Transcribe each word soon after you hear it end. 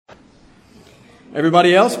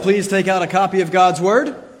Everybody else, please take out a copy of God's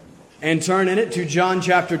Word and turn in it to John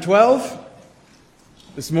chapter 12.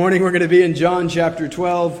 This morning we're going to be in John chapter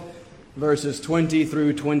 12, verses 20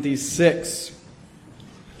 through 26.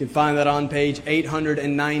 You can find that on page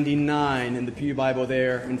 899 in the Pew Bible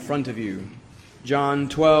there in front of you. John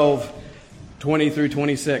 12, 20 through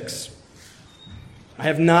 26. I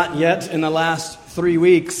have not yet in the last 3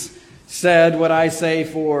 weeks said what I say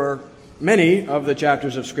for many of the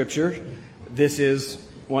chapters of Scripture. This is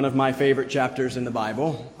one of my favorite chapters in the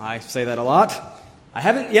Bible. I say that a lot. I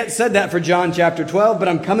haven't yet said that for John chapter 12, but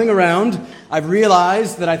I'm coming around. I've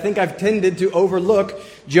realized that I think I've tended to overlook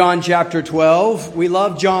John chapter 12. We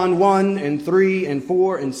love John 1 and 3 and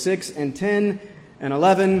 4 and 6 and 10 and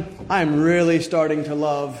 11. I'm really starting to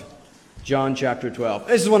love John chapter 12.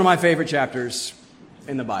 This is one of my favorite chapters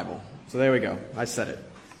in the Bible. So there we go. I said it.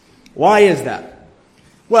 Why is that?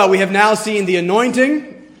 Well, we have now seen the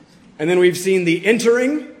anointing. And then we've seen the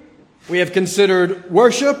entering, we have considered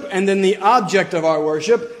worship, and then the object of our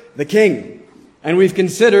worship, the King. And we've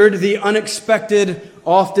considered the unexpected,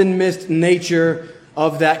 often missed nature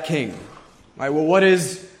of that King. All right, well,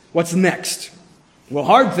 what's next? Well,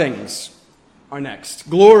 hard things are next.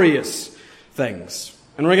 Glorious things.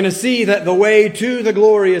 And we're going to see that the way to the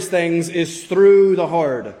glorious things is through the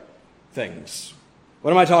hard things. What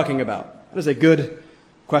am I talking about? That is a good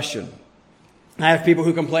question. I have people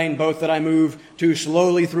who complain both that I move too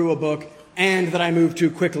slowly through a book and that I move too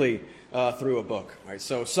quickly through a book. Right,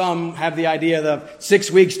 so some have the idea that 6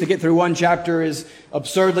 weeks to get through one chapter is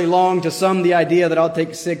absurdly long. To some, the idea that I'll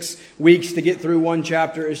take 6 weeks to get through one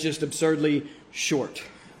chapter is just absurdly short.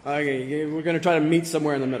 Okay, we're going to try to meet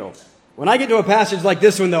somewhere in the middle. When I get to a passage like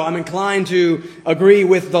this one, though, I'm inclined to agree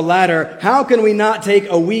with the latter. How can we not take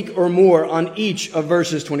a week or more on each of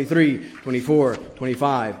verses 23, 24,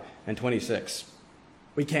 25, and 26?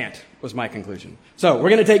 We can't, was my conclusion. So we're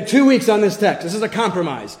going to take 2 weeks on this text. This is a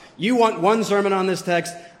compromise. You want one sermon on this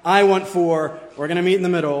text. I want 4. We're going to meet in the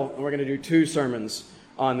middle, and we're going to do 2 sermons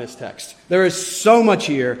on this text. There is so much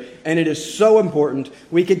here, and it is so important.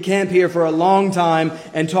 We could camp here for a long time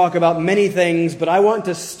and talk about many things, but I want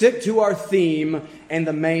to stick to our theme and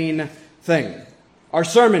the main thing. Our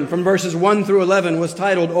sermon from verses 1 through 11 was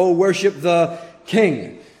titled, "Oh, Worship the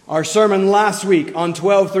King." Our sermon last week on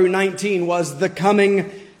 12 through 19 was the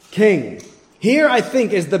coming King. Here, I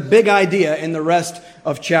think, is the big idea in the rest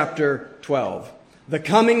of chapter 12. The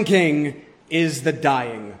coming King is the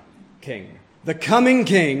dying King. The coming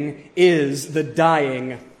King is the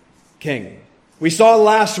dying King. We saw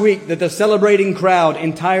last week that the celebrating crowd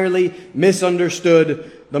entirely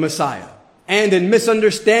misunderstood the Messiah. And in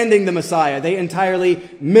misunderstanding the Messiah, they entirely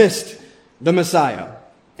missed the Messiah.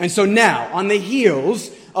 And so now, on the heels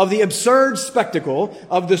of the absurd spectacle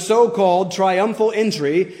of the so-called triumphal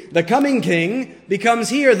entry, the coming King becomes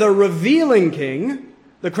here the revealing King.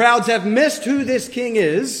 The crowds have missed who this King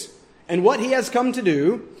is and what he has come to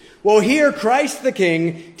do. Well, here Christ the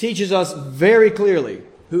King teaches us very clearly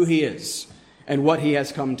who he is and what he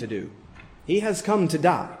has come to do. He has come to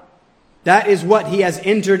die. That is what he has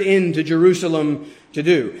entered into Jerusalem to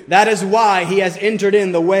do. That is why he has entered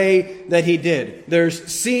in the way that he did. There's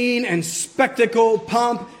scene and spectacle,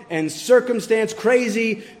 pomp and circumstance,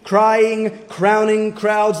 crazy, crying, crowning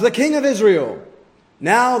crowds. The King of Israel.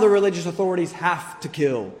 Now the religious authorities have to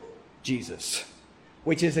kill Jesus,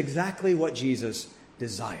 which is exactly what Jesus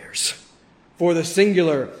desires. For the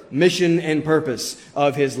singular mission and purpose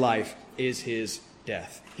of his life is his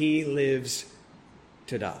death. He lives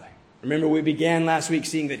to die. Remember, we began last week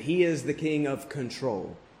seeing that he is the King of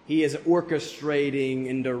control. He is orchestrating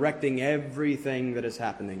and directing everything that is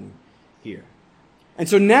happening here. And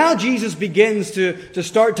so now Jesus begins to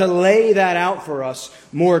start to lay that out for us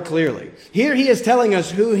more clearly. Here he is telling us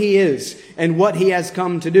who he is and what he has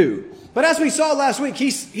come to do. But as we saw last week,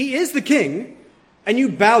 he is the King, and you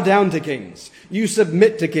bow down to kings. You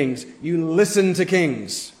submit to kings. You listen to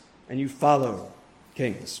kings, and you follow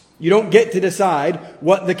kings. You don't get to decide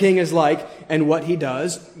what the King is like and what he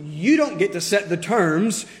does. You don't get to set the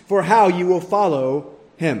terms for how you will follow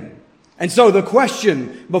him. And so the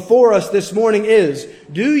question before us this morning is,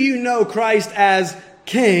 do you know Christ as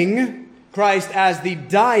King, Christ as the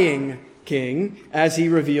dying King, as he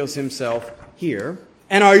reveals himself here?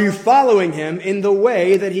 And are you following him in the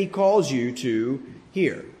way that he calls you to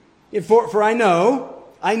here? For I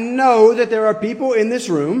know that there are people in this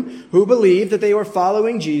room who believe that they are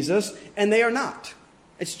following Jesus, and they are not.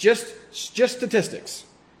 It's just statistics.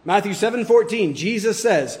 Matthew 7:14, Jesus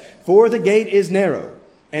says, "For the gate is narrow,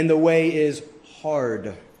 and the way is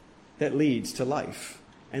hard that leads to life,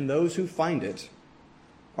 and those who find it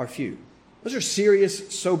are few." Those are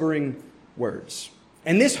serious, sobering words.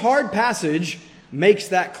 And this hard passage makes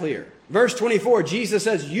that clear. Verse 24, Jesus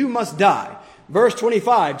says, you must die. Verse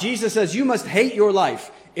 25, Jesus says, you must hate your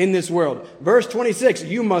life in this world. Verse 26,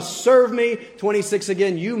 you must serve me. 26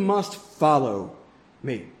 again, you must follow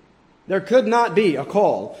me. There could not be a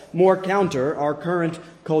call more counter our current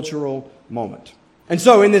cultural moment. And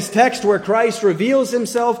so in this text where Christ reveals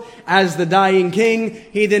himself as the dying king,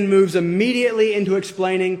 he then moves immediately into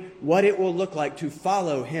explaining what it will look like to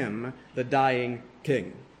follow him, the dying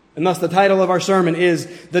king. And thus the title of our sermon is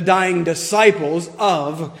The Dying Disciples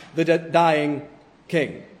of the Dying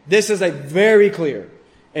King. This is a very clear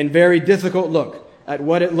and very difficult look at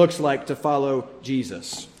what it looks like to follow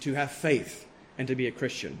Jesus, to have faith, and to be a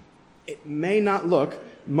Christian. It may not look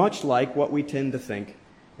much like what we tend to think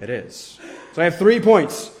it is. So I have 3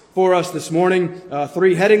 points for us this morning.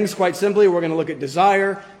 3 headings, quite simply. We're going to look at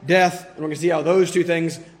desire, death, and we're going to see how those 2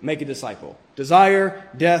 things make a disciple. Desire,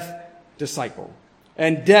 death, disciple.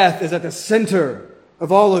 And death is at the center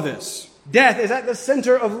of all of this. Death is at the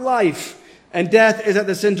center of life. And death is at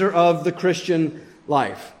the center of the Christian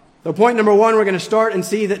life. So point number 1, we're going to start and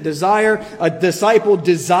see that a disciple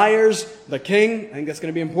desires the king. I think that's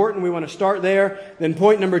going to be important. We want to start there. Then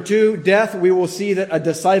point number 2, death. We will see that a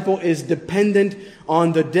disciple is dependent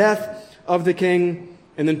on the death of the king.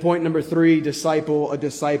 And then point number 3, a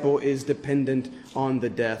disciple is dependent on the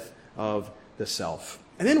death of the self.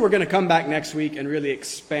 And then we're going to come back next week and really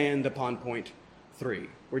expand upon point 3,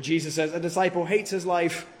 where Jesus says a disciple hates his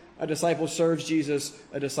life, a disciple serves Jesus,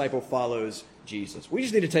 a disciple follows Jesus. We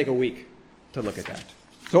just need to take a week to look at that.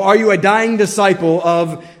 So are you a dying disciple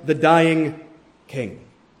of the dying king?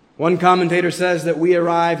 One commentator says that we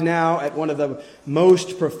arrive now at one of the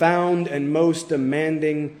most profound and most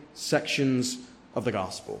demanding sections of the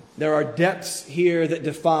gospel. There are depths here that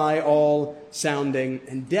defy all sounding,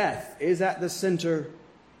 and death is at the center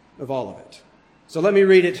of all of it. So let me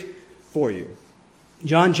read it for you.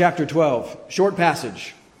 John chapter 12, short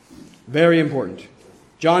passage, very important.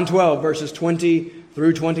 John 12, verses 20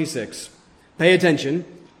 through 26. Pay attention.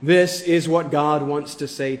 This is what God wants to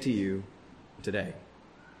say to you today.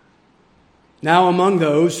 Now among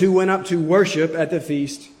those who went up to worship at the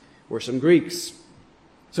feast were some Greeks.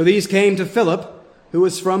 So these came to Philip, who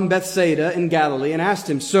was from Bethsaida in Galilee, and asked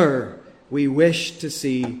him, Sir, we wish to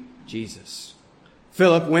see Jesus.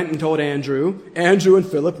 Philip went and told Andrew. Andrew and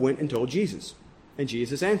Philip went and told Jesus. And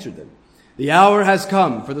Jesus answered them, The hour has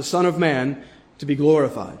come for the Son of Man to be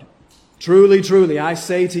glorified. Truly, truly, I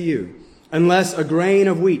say to you, unless a grain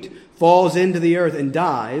of wheat falls into the earth and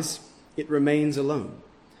dies, it remains alone.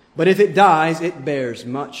 But if it dies, it bears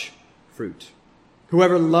much fruit.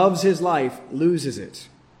 Whoever loves his life loses it,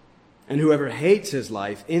 and whoever hates his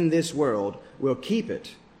life in this world will keep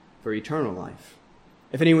it for eternal life.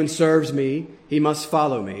 If anyone serves me, he must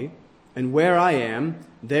follow me, and where I am,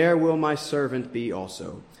 there will my servant be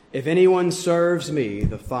also. If anyone serves me,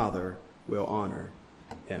 the Father will honor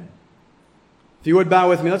him. If you would bow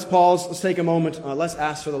with me, let's pause, let's take a moment, let's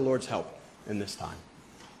ask for the Lord's help in this time.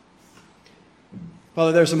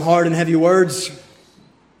 Father, there are some hard and heavy words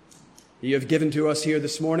you have given to us here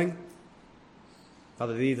this morning.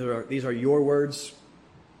 Father, these are your words.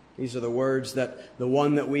 These are the words that the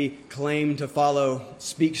one that we claim to follow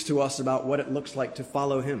speaks to us about what it looks like to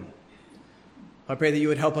follow him. I pray that you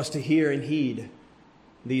would help us to hear and heed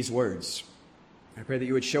these words. I pray that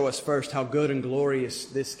you would show us first how good and glorious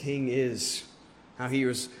this King is, how he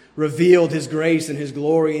has revealed his grace and his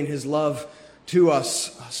glory and his love to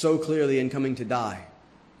us so clearly in coming to die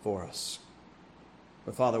for us.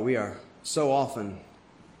 But Father, we are so often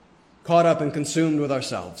caught up and consumed with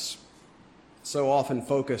ourselves, so often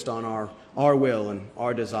focused on our will and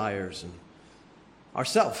our desires and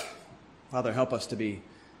ourself. Father, help us to be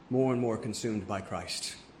more and more consumed by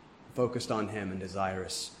Christ, focused on him and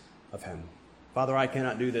desirous of him. Father, I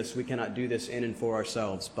cannot do this. We cannot do this in and for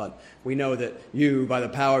ourselves, but we know that you, by the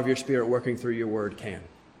power of your Spirit working through your word, can.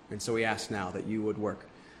 And so we ask now that you would work.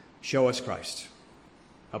 Show us Christ.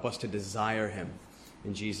 Help us to desire him.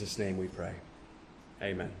 In Jesus' name we pray.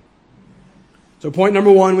 Amen. So point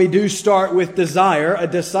number 1, we do start with desire. A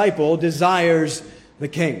disciple desires the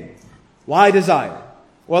King. Why desire?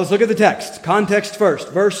 Well, let's look at the text. Context first.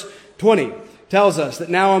 Verse 20 tells us that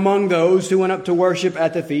now among those who went up to worship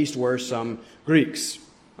at the feast were some Greeks.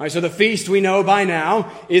 All right, so the feast we know by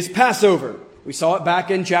now is Passover. We saw it back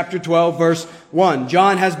in chapter 12, verse 1.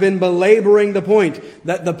 John has been belaboring the point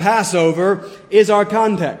that the Passover is our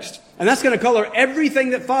context. And that's going to color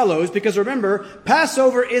everything that follows, because remember,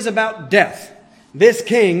 Passover is about death. This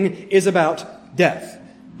king is about death.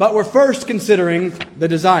 But we're first considering the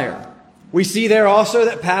desire. We see there also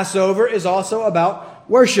that Passover is also about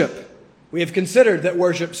worship. We have considered that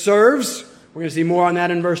worship serves. We're going to see more on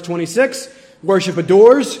that in verse 26. Worship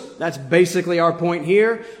adores. That's basically our point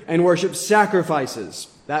here. And worship sacrifices.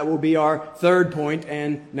 That will be our third point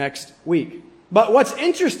and next week. But what's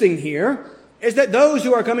interesting here is that those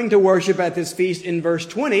who are coming to worship at this feast in verse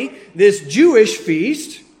 20, this Jewish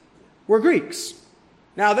feast, were Greeks.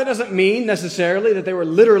 Now, that doesn't mean necessarily that they were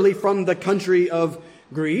literally from the country of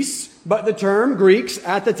Greece, but the term Greeks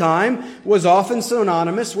at the time was often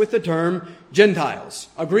synonymous with the term Gentiles.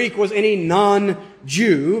 A Greek was any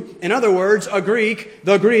non-Jew. In other words,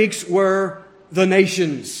 the Greeks were the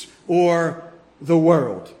nations or the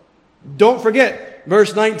world. Don't forget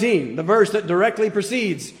verse 19, the verse that directly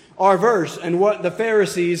precedes our verse, and what the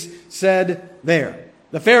Pharisees said there.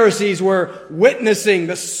 The Pharisees were witnessing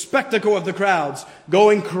the spectacle of the crowds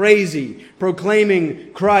going crazy,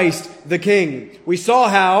 proclaiming Christ the King. We saw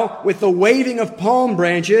how, with the waving of palm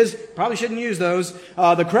branches, probably shouldn't use those,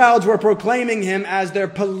 the crowds were proclaiming him as their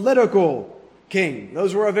political king.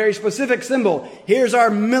 Those were a very specific symbol. Here's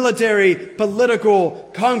our military,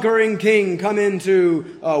 political, conquering king come in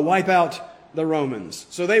to wipe out the Romans.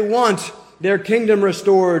 So they want their kingdom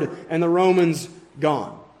restored and the Romans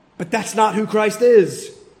gone. But that's not who Christ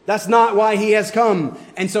is. That's not why he has come.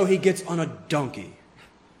 And so he gets on a donkey,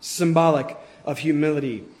 symbolic of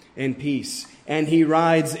humility and peace. And he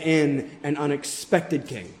rides in an unexpected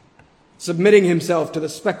king, submitting himself to the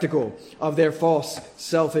spectacle of their false,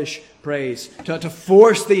 selfish praise, to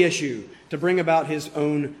force the issue, to bring about his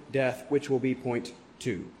own death, which will be point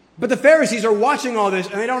 2. But the Pharisees are watching all this,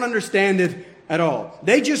 and they don't understand it at all.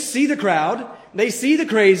 They just see the crowd, they see the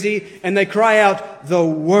crazy, and they cry out, "The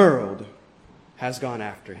world has gone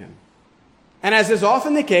after him." And as is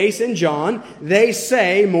often the case in John, they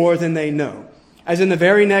say more than they know. As in the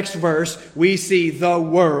very next verse, we see the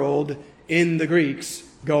world in the Greeks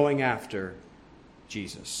going after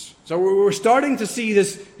Jesus. So we're starting to see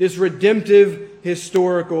this redemptive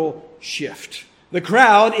historical shift. The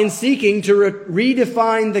crowd, in seeking to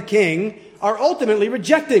redefine the king, are ultimately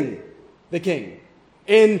rejecting the king.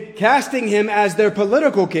 In casting him as their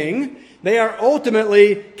political king, they are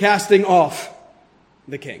ultimately casting off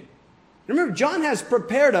the king. Remember, John has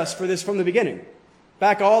prepared us for this from the beginning.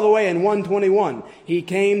 Back all the way in 1:21, he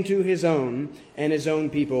came to his own, and his own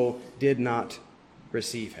people did not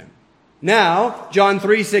receive him. Now, John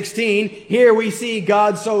 3:16, here we see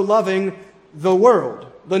God so loving the world,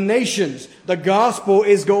 the nations. The gospel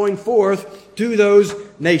is going forth to those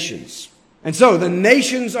nations. And so the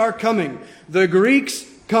nations are coming. The Greeks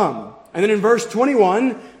come. And then in verse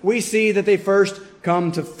 21, we see that they first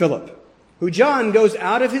come to Philip, who John goes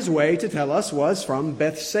out of his way to tell us was from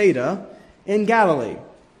Bethsaida in Galilee.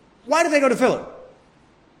 Why did they go to Philip?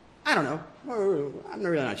 I don't know. I'm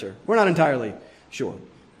really not sure. We're not entirely sure.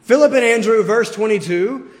 Philip and Andrew, verse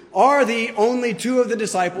 22, are the only two of the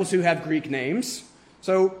disciples who have Greek names.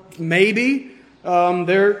 So maybe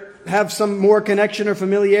they have some more connection or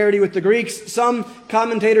familiarity with the Greeks. Some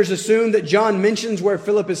commentators assume that John mentions where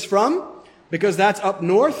Philip is from because that's up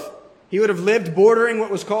north. He would have lived bordering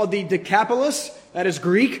what was called the Decapolis. That is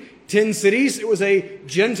Greek, 10 cities. It was a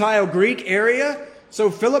Gentile Greek area.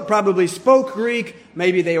 So Philip probably spoke Greek.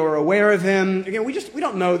 Maybe they were aware of him. Again, we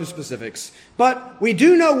don't know the specifics. But we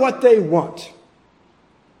do know what they want,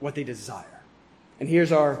 what they desire. And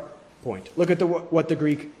here's our point. Look at what the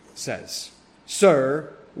Greek says. "Sir,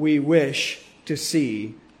 we wish to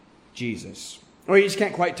see Jesus." Or you just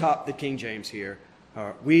can't quite top the King James here.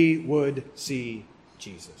 We would see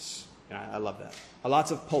Jesus. And I love that.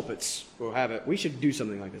 Lots of pulpits will have it. We should do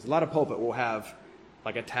something like this. A lot of pulpit will have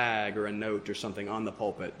like a tag or a note or something on the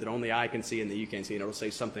pulpit that only I can see and that you can't see. And it'll say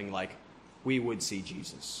something like, "We would see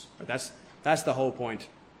Jesus." That's the whole point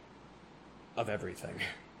of everything.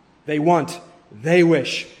 They want, they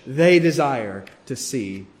wish, they desire to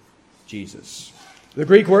see Jesus. The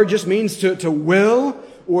Greek word just means to will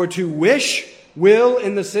or to wish. Will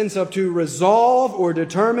in the sense of to resolve or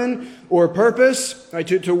determine or purpose. Right?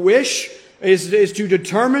 To wish is to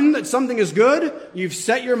determine that something is good. You've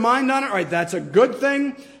set your mind on it. Right? That's a good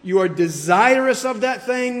thing. You are desirous of that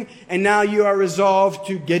thing. And now you are resolved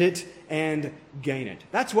to get it and gain it.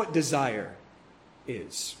 That's what desire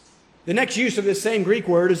is. The next use of this same Greek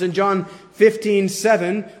word is in John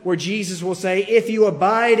 15:7, where Jesus will say, "If you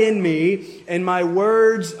abide in me and my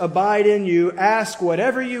words abide in you, ask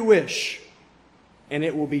whatever you wish, and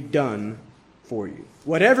it will be done for you."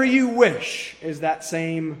 Whatever you wish is that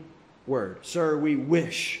same word. Sir, we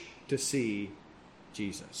wish to see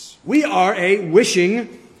Jesus. We are a wishing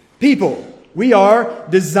people. We are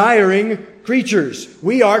desiring creatures.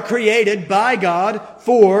 We are created by God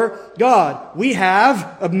for God. We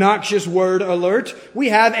have, obnoxious word alert, we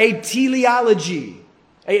have a teleology.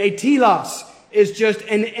 A telos is just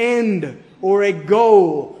an end or a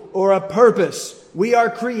goal or a purpose. We are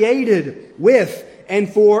created with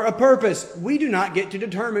and for a purpose. We do not get to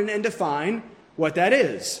determine and define what that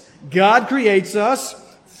is. God creates us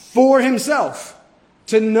for Himself,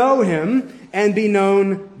 to know Him and be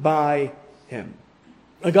known by Him.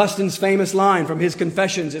 Augustine's famous line from his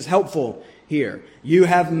Confessions is helpful here. You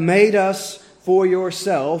have made us for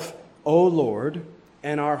yourself, O Lord,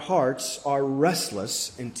 and our hearts are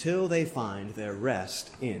restless until they find their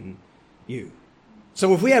rest in you.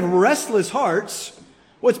 So if we have restless hearts,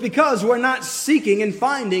 well, it's because we're not seeking and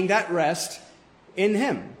finding that rest in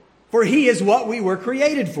Him. For He is what we were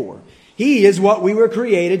created for. He is what we were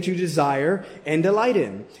created to desire and delight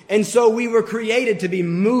in. And so we were created to be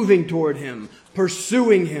moving toward Him,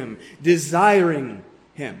 pursuing Him, desiring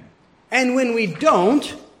Him. And when we don't,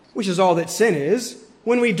 which is all that sin is,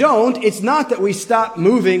 when we don't, it's not that we stop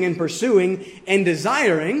moving and pursuing and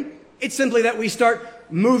desiring. It's simply that we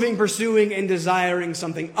start moving, pursuing, and desiring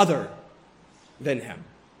something other than Him.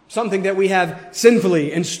 Something that we have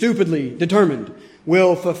sinfully and stupidly determined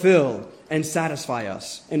will fulfill and satisfy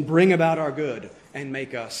us and bring about our good and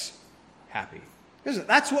make us happy. Because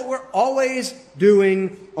that's what we're always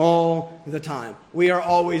doing all the time. We are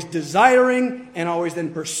always desiring and always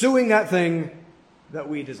then pursuing that thing that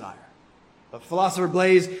we desire. The philosopher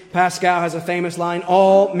Blaise Pascal has a famous line,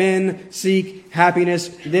 all men seek happiness.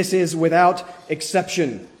 This is without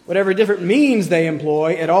exception. Whatever different means they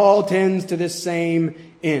employ, it all tends to this same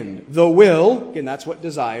end. The will, again, that's what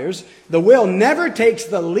desires, the will never takes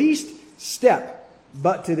the least step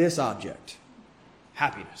but to this object,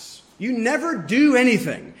 happiness. You never do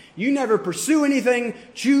anything. You never pursue anything,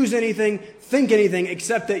 choose anything, think anything,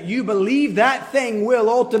 except that you believe that thing will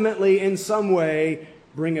ultimately, in some way,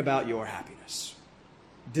 bring about your happiness.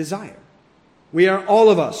 Desire. We are, all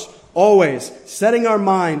of us, always setting our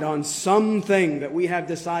mind on something that we have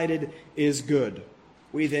decided is good.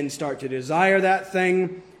 We then start to desire that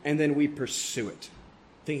thing, and then we pursue it,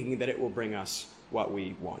 thinking that it will bring us what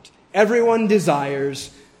we want. Everyone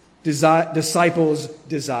desires, disciples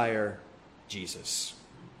desire Jesus.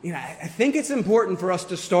 I think it's important for us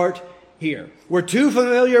to start here. We're too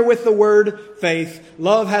familiar with the word faith.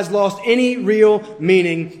 Love has lost any real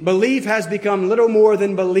meaning. Belief has become little more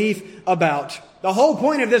than belief about. The whole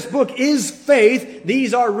point of this book is faith.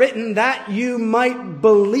 These are written that you might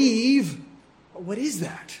believe. But what is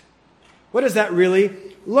that? What does that really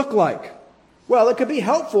look like? Well, it could be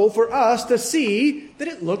helpful for us to see that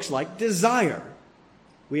it looks like desire.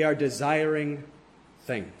 We are desiring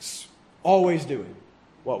things. Always doing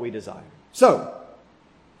what we desire. So,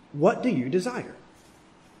 what do you desire?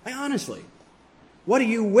 Honestly, what do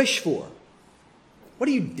you wish for? What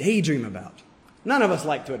do you daydream about? None of us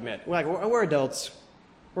like to admit. We're adults.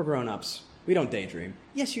 We're grown-ups. We don't daydream.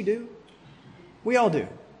 Yes, you do. We all do.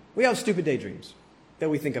 We have stupid daydreams that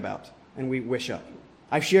we think about and we wish up.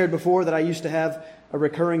 I've shared before that I used to have a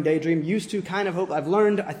recurring daydream. Used to kind of hope. I've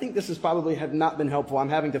learned, I think this has probably have not been helpful. I'm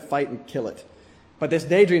having to fight and kill it. But this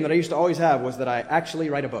daydream that I used to always have was that I actually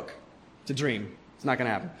write a book. It's a dream. It's not going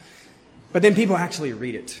to happen. But then people actually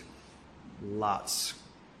read it. Lots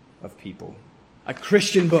of people. A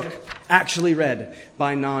Christian book actually read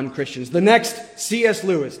by non-Christians. The next C.S.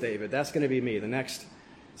 Lewis, David. That's going to be me. The next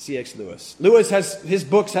C.S. Lewis. His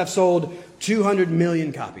books have sold 200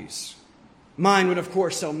 million copies. Mine would, of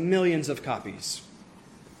course, sell millions of copies.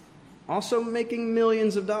 Also making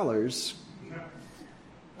millions of dollars.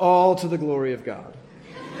 All to the glory of God.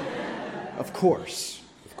 Of course.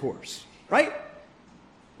 Of course. Right?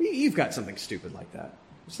 You've got something stupid like that.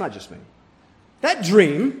 It's not just me. That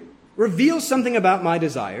dream reveals something about my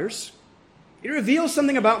desires. It reveals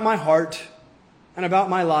something about my heart and about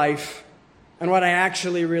my life and what I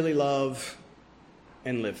actually really love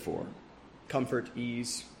and live for. Comfort,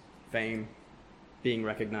 ease, fame, being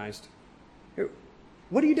recognized.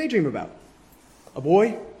 What do you daydream about? A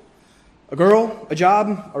boy? A girl? A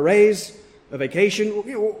job? A raise? A vacation?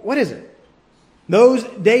 What is it? Those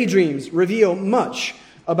daydreams reveal much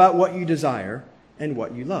about what you desire and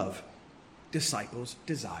what you love. Disciples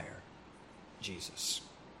desire Jesus.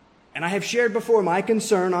 And I have shared before my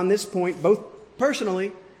concern on this point, both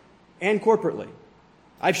personally and corporately.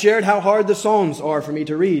 I've shared how hard the Psalms are for me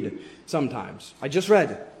to read sometimes. I just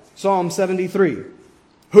read Psalm 73.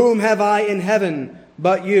 Whom have I in heaven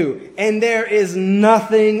but you? And there is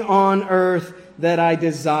nothing on earth that I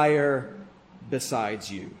desire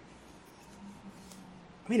besides you.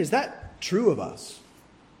 Is that true of us?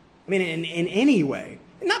 In any way.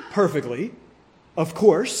 Not perfectly, of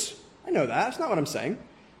course. I know that. That's not what I'm saying.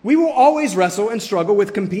 We will always wrestle and struggle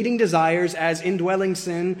with competing desires as indwelling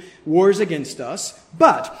sin wars against us.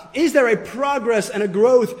 But is there a progress and a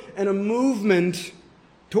growth and a movement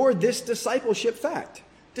toward this discipleship fact?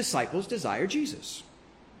 Disciples desire Jesus.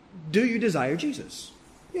 Do you desire Jesus?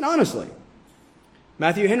 Honestly.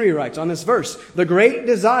 Matthew Henry writes on this verse, the great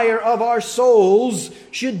desire of our souls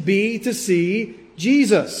should be to see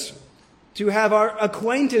Jesus, to have our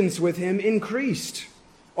acquaintance with him increased,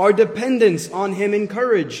 our dependence on him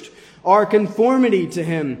encouraged, our conformity to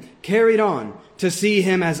him carried on, to see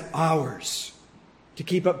him as ours, to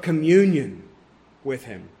keep up communion with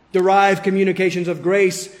him, derive communications of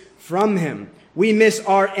grace from him. We miss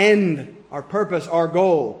our end, our purpose, our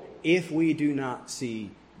goal, if we do not see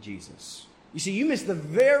Jesus. You see, you miss the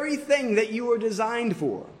very thing that you were designed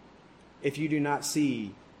for if you do not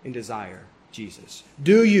see and desire Jesus.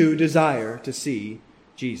 Do you desire to see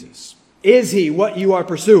Jesus? Is he what you are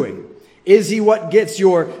pursuing? Is he what gets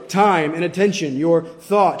your time and attention, your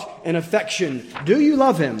thought and affection? Do you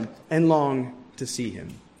love him and long to see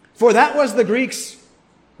him? For that was the Greeks'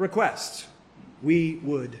 request. We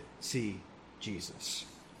would see Jesus.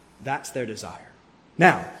 That's their desire.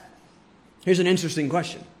 Now, here's an interesting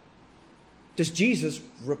question. Does Jesus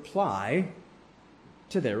reply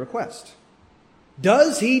to their request?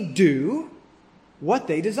 Does he do what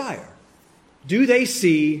they desire? Do they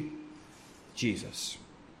see Jesus?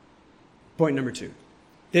 Point number 2.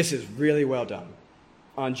 This is really well done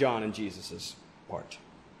on John and Jesus' part.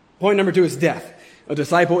 Point number 2 is death. A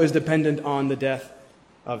disciple is dependent on the death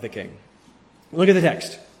of the king. Look at the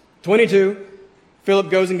text. 22,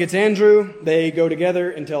 Philip goes and gets Andrew. They go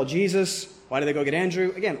together and tell Jesus. Why do they go get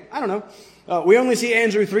Andrew? Again, I don't know. We only see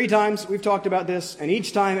Andrew 3 times. We've talked about this. And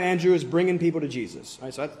each time Andrew is bringing people to Jesus. All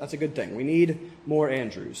right, so that's a good thing. We need more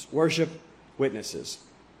Andrews. Worship witnesses.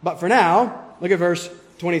 But for now, look at verse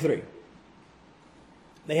 23.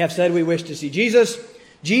 They have said we wish to see Jesus.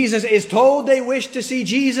 Jesus is told they wish to see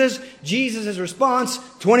Jesus. Jesus' response,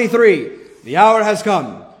 23. The hour has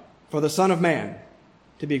come for the Son of Man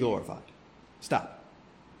to be glorified. Stop.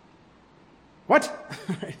 What?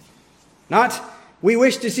 Not, we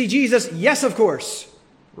wish to see Jesus. Yes, of course.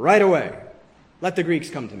 Right away. Let the Greeks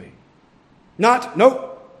come to me. Not,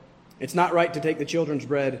 nope. It's not right to take the children's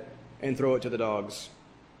bread and throw it to the dogs.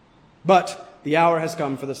 But the hour has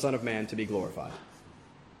come for the Son of Man to be glorified.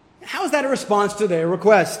 How is that a response to their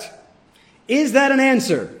request? Is that an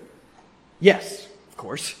answer? Yes, of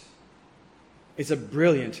course. It's a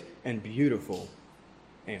brilliant and beautiful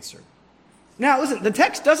answer. Now, listen, the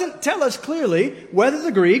text doesn't tell us clearly whether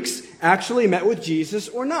the Greeks actually met with Jesus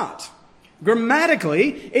or not.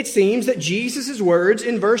 Grammatically, it seems that Jesus' words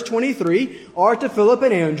in verse 23 are to Philip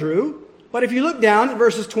and Andrew. But if you look down at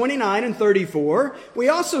verses 29 and 34, we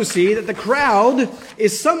also see that the crowd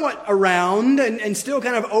is somewhat around and still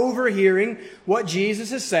kind of overhearing what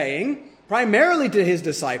Jesus is saying, primarily to his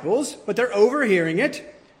disciples, but they're overhearing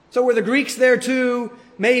it. So were the Greeks there too?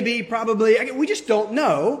 Maybe, probably. We just don't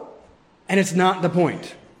know. And it's not the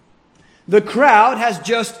point. The crowd has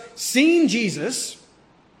just seen Jesus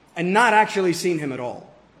and not actually seen him at all.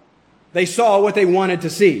 They saw what they wanted to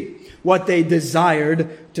see, what they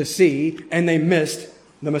desired to see, and they missed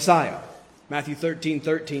the Messiah. Matthew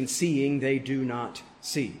 13:13, seeing they do not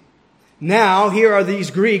see. Now, here are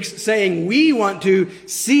these Greeks saying, we want to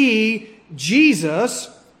see Jesus.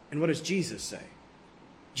 And what does Jesus say?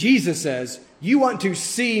 Jesus says, you want to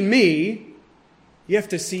see me, you have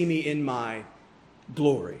to see me in my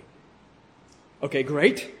glory. Okay,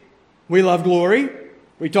 great. We love glory.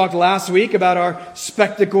 We talked last week about our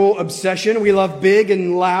spectacle obsession. We love big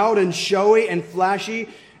and loud and showy and flashy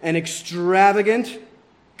and extravagant.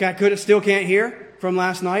 Still can't hear from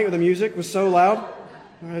last night where the music was so loud.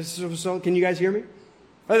 Can you guys hear me?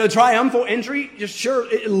 The triumphal entry, just sure,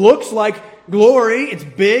 it looks like glory. It's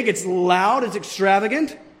big, it's loud, it's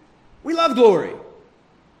extravagant. We love glory.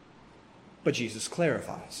 But Jesus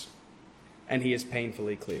clarifies, and he is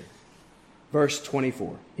painfully clear. Verse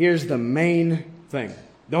 24. Here's the main thing.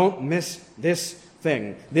 Don't miss this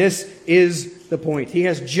thing. This is the point. He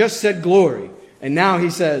has just said glory, and now he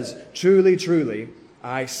says, truly, truly,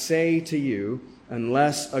 I say to you,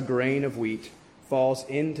 unless a grain of wheat falls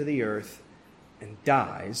into the earth and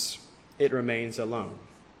dies, it remains alone.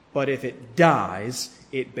 But if it dies,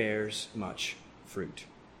 it bears much fruit.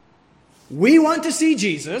 We want to see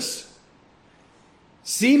Jesus.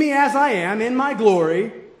 See me as I am in my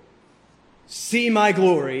glory. See my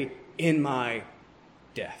glory in my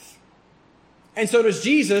death. And so does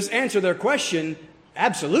Jesus answer their question?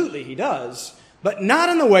 Absolutely, he does. But not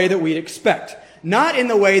in the way that we'd expect. not in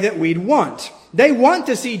the way that we'd want. They want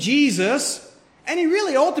to see Jesus, and he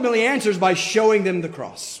really ultimately answers by showing them the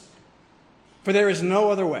cross. For there is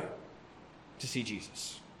no other way to see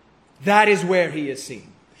Jesus. That is where he is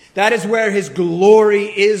seen. That is where his glory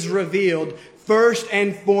is revealed, first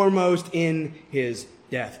and foremost in his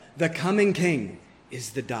death. The coming king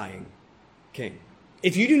is the dying king.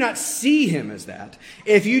 If you do not see him as that,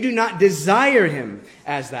 if you do not desire him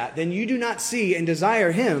as that, then you do not see and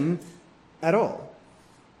desire him at all.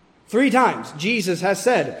 3 times Jesus has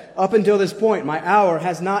said, up until this point, my hour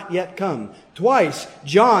has not yet come. Twice,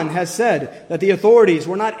 John has said that the authorities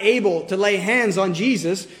were not able to lay hands on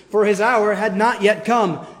Jesus, for his hour had not yet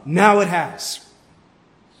come. Now it has.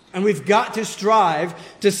 And we've got to strive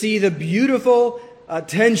to see the beautiful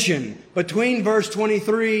tension between verse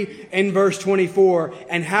 23 and verse 24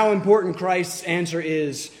 and how important Christ's answer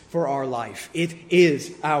is for our life. It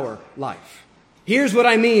is our life. Here's what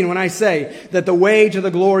I mean when I say that the way to the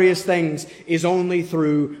glorious things is only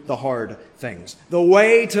through the hard things. The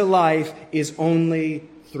way to life is only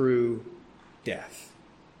through death.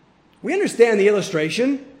 We understand the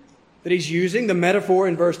illustration that he's using, the metaphor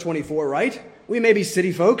in verse 24, right? We may be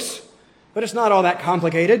city folks, but it's not all that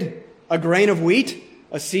complicated. A grain of wheat,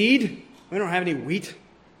 a seed. We don't have any wheat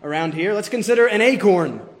around here. Let's consider an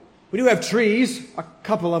acorn. We do have trees, a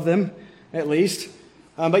couple of them at least.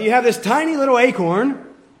 But you have this tiny little acorn,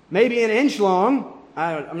 maybe an inch long.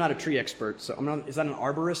 I'm not a tree expert, so is that an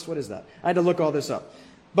arborist? What is that? I had to look all this up.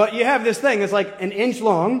 But you have this thing that's like an inch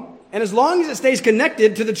long, and as long as it stays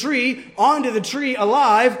connected to the tree, onto the tree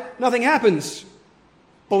alive, nothing happens.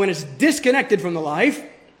 But when it's disconnected from the life,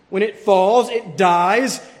 when it falls, it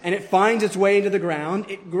dies, and it finds its way into the ground,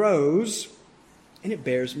 it grows, and it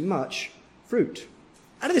bears much fruit.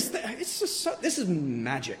 Out of this, this is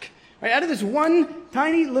magic. Right? Out of this one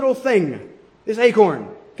tiny little thing, this acorn,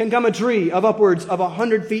 can come a tree of upwards of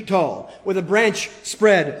 100 feet tall, with a branch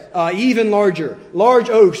spread even larger. Large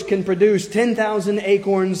oaks can produce 10,000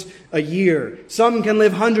 acorns a year. Some can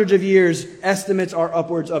live hundreds of years. Estimates are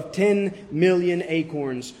upwards of 10 million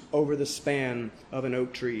acorns over the span of an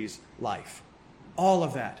oak tree's life. All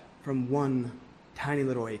of that from one tiny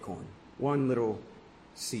little acorn, one little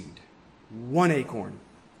seed. One acorn,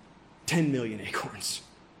 10 million acorns.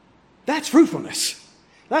 That's fruitfulness.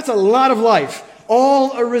 That's a lot of life,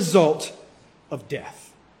 all a result of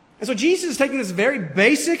death. And so Jesus is taking this very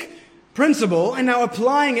basic principle and now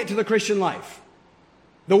applying it to the Christian life.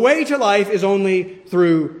 The way to life is only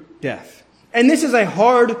through death. And this is a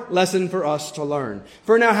hard lesson for us to learn.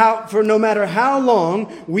 For no matter how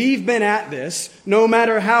long we've been at this, no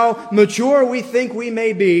matter how mature we think we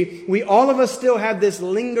may be, all of us still have this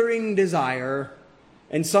lingering desire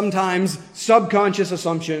and sometimes subconscious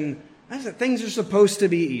assumption that things are supposed to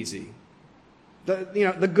be easy.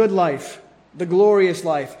 The good life, the glorious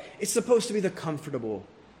life, it's supposed to be the comfortable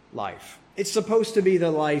life. It's supposed to be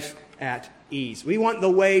the life at ease. We want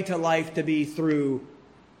the way to life to be through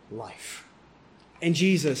life. And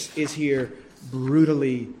Jesus is here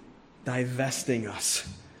brutally divesting us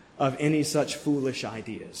of any such foolish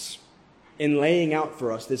ideas in laying out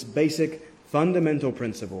for us this basic fundamental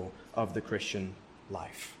principle of the Christian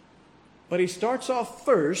life. But he starts off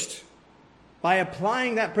first by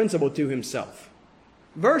applying that principle to himself.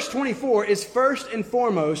 Verse 24 is first and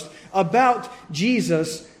foremost about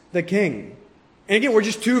Jesus the King. And again, we're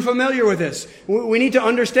just too familiar with this. We need to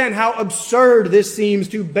understand how absurd this seems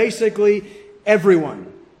to basically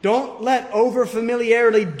everyone. Don't let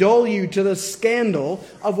over-familiarity dull you to the scandal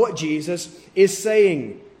of what Jesus is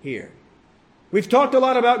saying here. We've talked a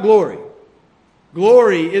lot about glory.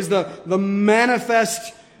 Glory is the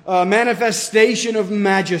manifestation of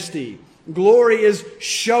majesty. Glory is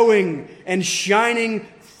showing and shining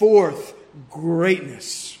forth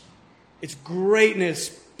greatness. It's greatness,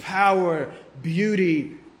 power,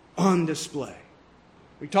 beauty on display.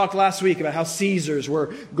 We talked last week about how Caesars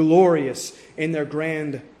were glorious in their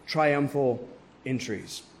grand triumphal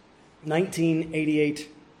entries. 1988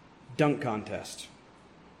 dunk contest.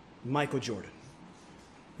 Michael Jordan.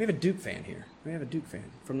 We have a Duke fan here. We have a Duke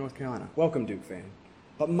fan from North Carolina. Welcome, Duke fan.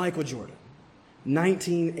 But Michael Jordan,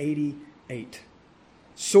 1988,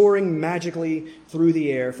 soaring magically through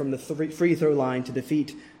the air from the free throw line to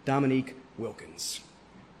defeat Dominique Wilkins.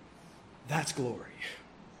 That's glory.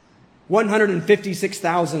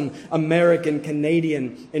 156,000 American,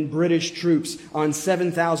 Canadian, and British troops on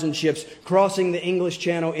 7,000 ships crossing the English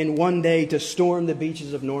Channel in one day to storm the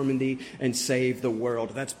beaches of Normandy and save the world.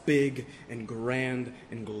 That's big and grand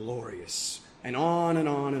and glorious And on and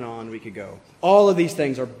on and on we could go. All of these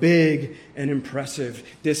things are big and impressive,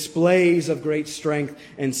 displays of great strength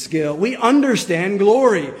and skill. We understand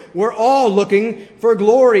glory. We're all looking for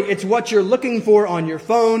glory. It's what you're looking for on your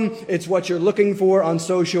phone. It's what you're looking for on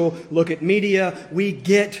social look at media. We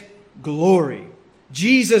get glory.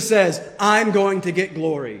 Jesus says, I'm going to get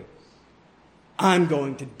glory. I'm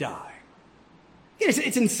going to die.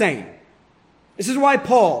 It's insane. This is why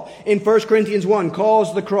Paul, in 1 Corinthians 1,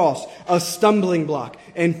 calls the cross a stumbling block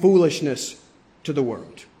and foolishness to the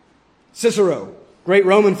world. Cicero, great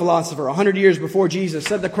Roman philosopher, 100 years before Jesus,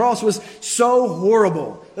 said the cross was so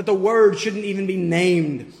horrible that the word shouldn't even be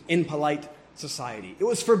named in polite society. It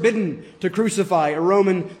was forbidden to crucify a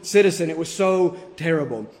Roman citizen. It was so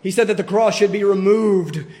terrible. He said that the cross should be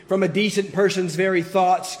removed from a decent person's very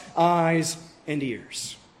thoughts, eyes, and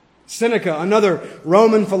ears. Seneca, another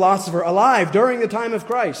Roman philosopher alive during the time of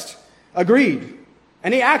Christ, agreed.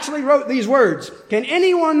 And he actually wrote these words, "Can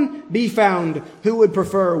anyone be found who would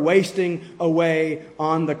prefer wasting away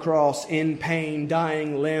on the cross in pain,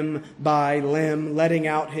 dying limb by limb, letting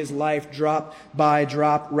out his life drop by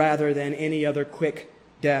drop rather than any other quick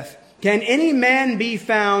death? Can any man be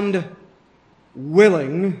found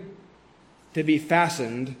willing to be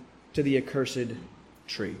fastened to the accursed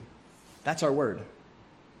tree?" That's our word.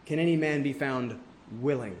 Can any man be found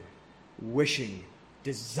willing, wishing,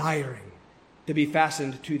 desiring to be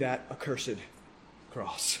fastened to that accursed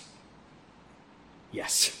cross?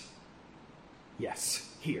 Yes. Yes,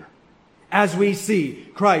 here. As we see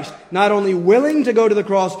Christ not only willing to go to the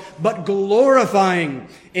cross, but glorifying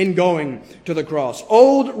in going to the cross.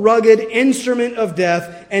 Old, rugged instrument of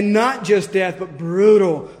death, and not just death, but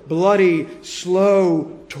brutal, bloody,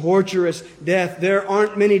 slow, torturous death. There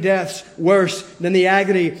aren't many deaths worse than the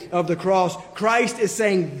agony of the cross. Christ is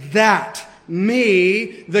saying that,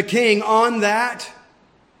 me, the King, on that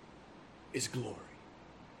is glory.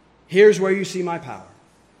 Here's where you see my power.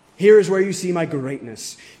 Here is where you see my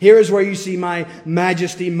greatness. Here is where you see my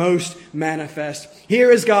majesty most manifest.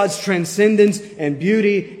 Here is God's transcendence and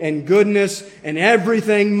beauty and goodness and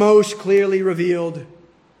everything most clearly revealed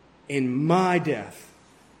in my death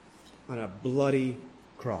on a bloody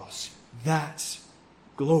cross. That's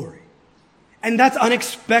glory. And that's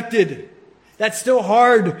unexpected. That's still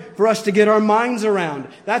hard for us to get our minds around.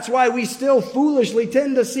 That's why we still foolishly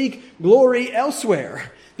tend to seek glory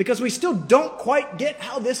elsewhere. Because we still don't quite get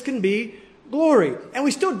how this can be glory. And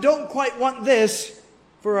we still don't quite want this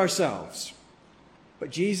for ourselves. But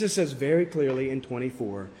Jesus says very clearly in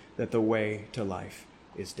 24 that the way to life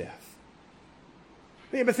is death.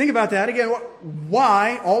 Yeah, but think about that again.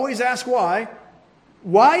 Why? Always ask why.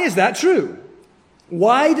 Why is that true?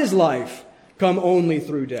 Why does life come only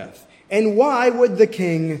through death? And why would the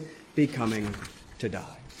King be coming to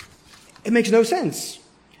die? It makes no sense.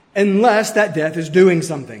 Unless that death is doing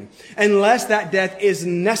something. Unless that death is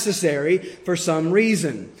necessary for some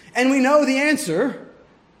reason. And we know the answer.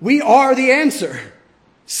 We are the answer.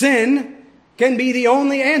 Sin can be the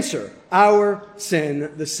only answer. Our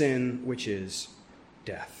sin, the sin which is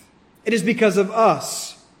death. It is because of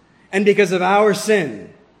us and because of our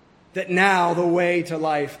sin that now the way to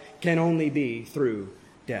life can only be through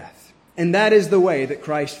death. And that is the way that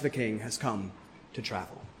Christ the King has come to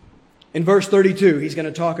travel. In verse 32, he's going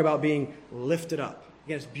to talk about being lifted up.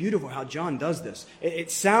 Again, it's beautiful how John does this.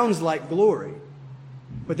 It sounds like glory.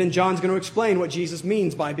 But then John's going to explain what Jesus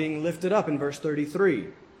means by being lifted up in verse 33.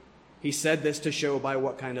 He said this to show by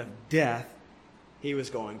what kind of death he was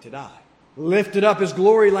going to die. Lifted up is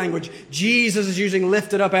glory language. Jesus is using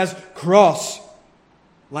lifted up as cross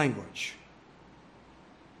language.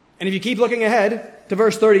 And if you keep looking ahead to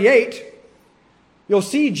verse 38, you'll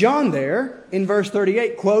see John there in verse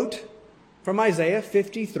 38 quote from Isaiah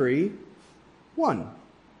 53:1.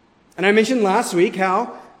 And I mentioned last week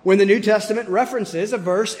how when the New Testament references a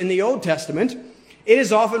verse in the Old Testament, it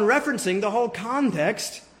is often referencing the whole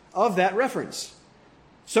context of that reference.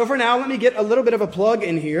 So for now, let me get a little bit of a plug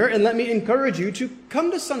in here and let me encourage you to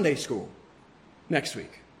come to Sunday school next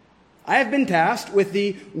week. I have been tasked with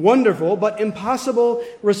the wonderful but impossible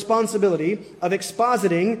responsibility of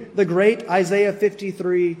expositing the great Isaiah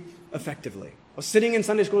 53 effectively. I was sitting in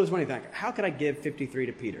Sunday school this morning thinking, how could I give 53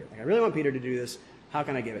 to Peter? I really want Peter to do this. How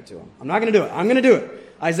can I give it to him? I'm not going to do it. I'm going to do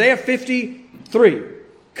it. Isaiah 53.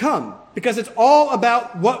 Come, because it's all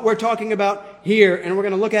about what we're talking about here, and we're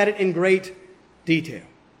going to look at it in great detail.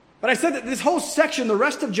 But I said that this whole section, the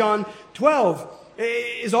rest of John 12,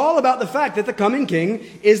 is all about the fact that the coming king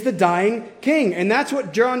is the dying king. And that's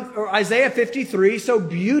what Isaiah 53 so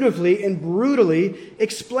beautifully and brutally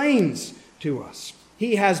explains to us.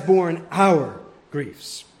 He has borne our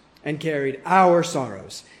griefs and carried our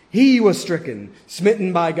sorrows. He was stricken,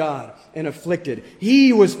 smitten by God, and afflicted.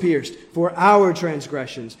 He was pierced for our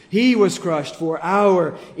transgressions. He was crushed for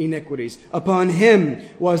our iniquities. Upon him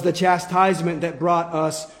was the chastisement that brought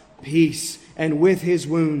us peace, and with his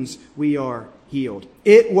wounds we are healed.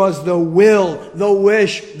 It was the will, the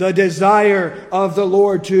wish, the desire of the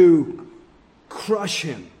Lord to crush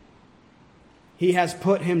him. He has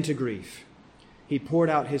put him to grief. He poured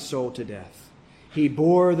out his soul to death. He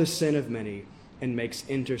bore the sin of many and makes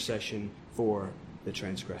intercession for the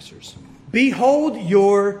transgressors. Behold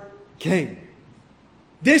your King.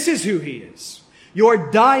 This is who he is.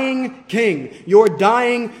 Your dying King. Your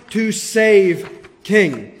dying to save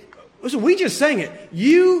King. Listen, we just sang it.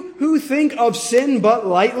 You who think of sin but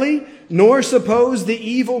lightly, nor suppose the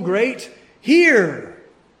evil great, here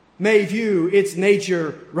may view its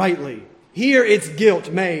nature rightly. Here its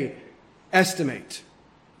guilt may estimate.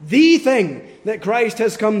 The thing that Christ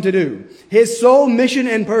has come to do, his sole mission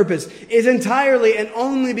and purpose, is entirely and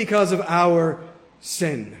only because of our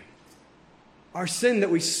sin. Our sin that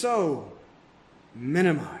we so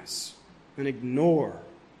minimize and ignore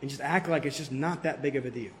and just act like it's just not that big of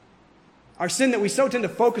a deal. Our sin that we so tend to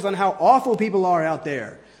focus on how awful people are out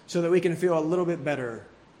there so that we can feel a little bit better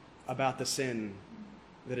about the sin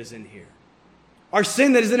that is in here. Our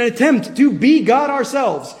sin that is an attempt to be God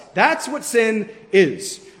ourselves. That's what sin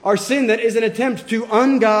is. Our sin that is an attempt to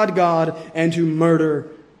ungod God and to murder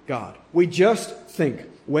God. We just think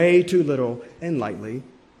way too little and lightly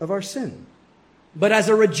of our sin. But as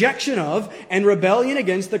a rejection of and rebellion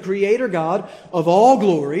against the Creator God of all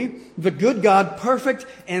glory, the good God, perfect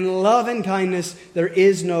in love and kindness, there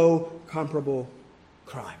is no comparable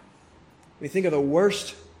crime. We think of the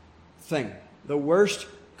worst thing, the worst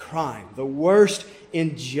crime, the worst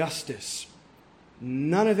injustice.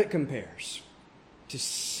 None of it compares to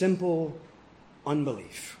simple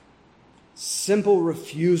unbelief, simple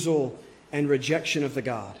refusal and rejection of the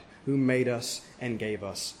God who made us and gave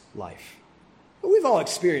us life. But we've all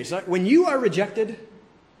experienced that. When you are rejected,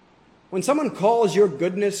 when someone calls your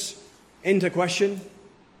goodness into question,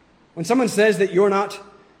 when someone says that you're not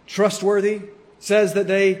trustworthy, says that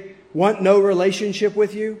they want no relationship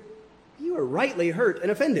with you, you are rightly hurt and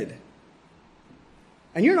offended.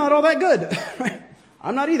 And you're not all that good, right?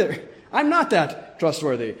 I'm not either. I'm not that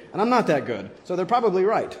trustworthy, and I'm not that good. So they're probably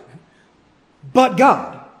right. But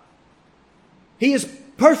God, he is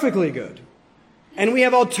perfectly good. And we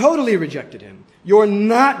have all totally rejected him. You're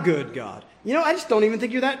not good, God. I just don't even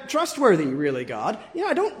think you're that trustworthy, really, God.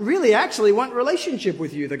 I don't really actually want relationship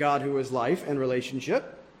with you, the God who is life and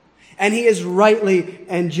relationship. And he is rightly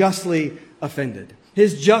and justly offended.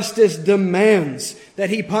 His justice demands that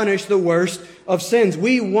he punish the worst of sins.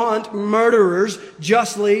 We want murderers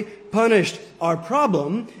justly punished. Our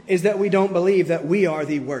problem is that we don't believe that we are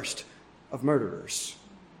the worst of murderers,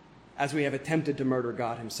 as we have attempted to murder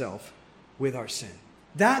God himself with our sin.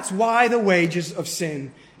 That's why the wages of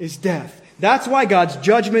sin is death. That's why God's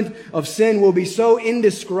judgment of sin will be so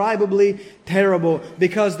indescribably terrible,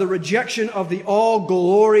 because the rejection of the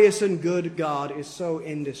all-glorious and good God is so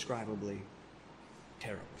indescribably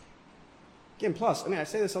terrible. Again, plus, I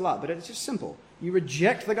say this a lot, but it's just simple. You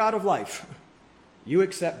reject the God of life, you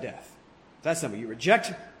accept death. That's simple. You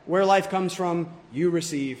reject where life comes from, you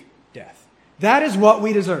receive death. That is what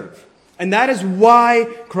we deserve. And that is why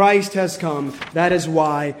Christ has come. That is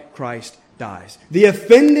why Christ dies. The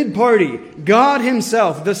offended party, God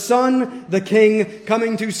himself, the Son, the King,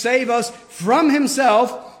 coming to save us from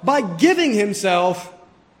himself by giving himself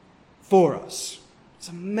for us. It's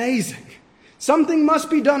amazing. Something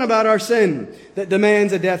must be done about our sin that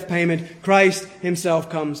demands a death payment. Christ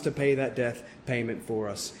himself comes to pay that death payment for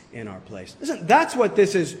us in our place. Listen, that's what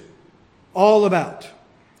this is all about.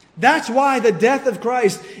 That's why the death of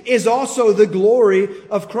Christ is also the glory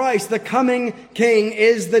of Christ. The coming King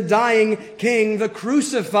is the dying King. The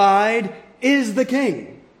crucified is the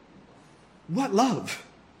King. What love!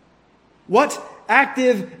 What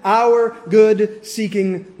active, our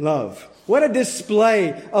good-seeking love. What a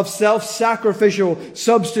display of self-sacrificial,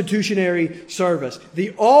 substitutionary service.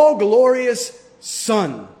 The all-glorious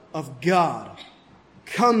Son of God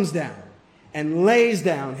comes down and lays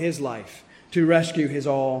down his life to rescue his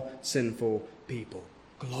all-sinful people.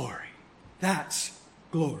 Glory. That's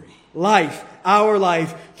glory. Life, our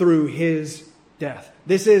life, through his death.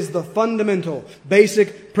 This is the fundamental,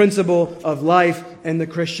 basic principle of life and the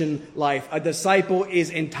Christian life. A disciple is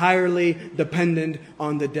entirely dependent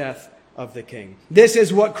on the death of the King. This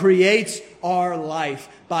is what creates our life,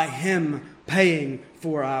 by him paying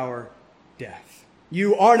for our death.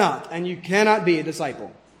 You are not and you cannot be a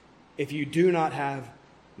disciple if you do not have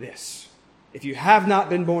this. if you have not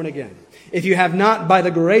been born again, if you have not, by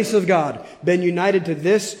the grace of God, been united to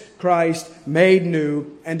this Christ, made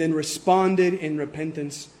new, and then responded in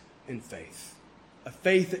repentance and faith. A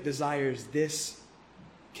faith that desires this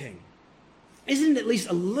King. Isn't it at least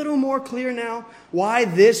a little more clear now why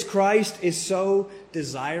this Christ is so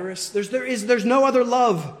desirous? There's no other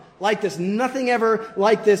love like this. Nothing ever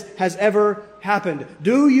like this has ever happened.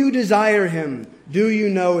 Do you desire Him? Do you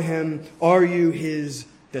know Him? Are you His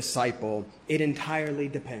disciple? It entirely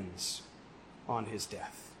depends on His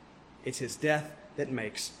death. It's His death that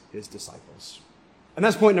makes His disciples. And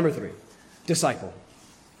that's point number 3. Disciple.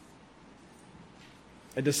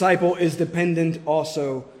 A disciple is dependent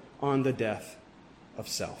also on the death of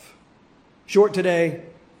self. Short today,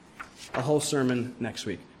 a whole sermon next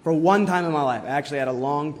week. For one time in my life, I actually had a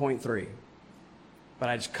long point 3, but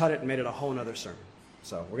I just cut it and made it a whole other sermon.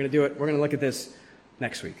 So we're going to do it. We're going to look at this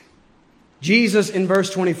next week. Jesus, in verse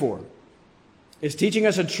 24, is teaching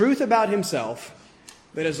us a truth about Himself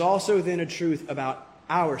that is also then a truth about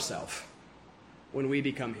ourself when we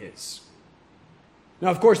become His. Now,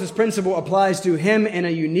 of course, this principle applies to Him in a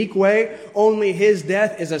unique way. Only His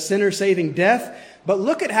death is a sinner-saving death. But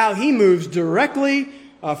look at how He moves directly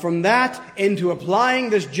from that into applying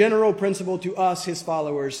this general principle to us, His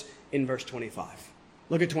followers, in verse 25.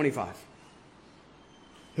 Look at 25.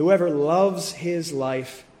 Whoever loves his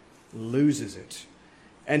life loses it,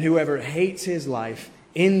 and whoever hates his life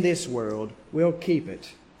in this world will keep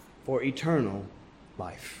it for eternal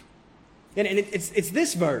life. And it's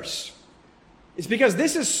this verse. It's because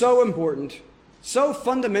this is so important, so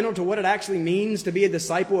fundamental to what it actually means to be a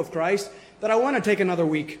disciple of Christ, that I want to take another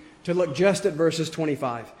week to look just at verses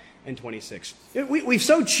 25 and 26. We've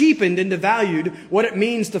so cheapened and devalued what it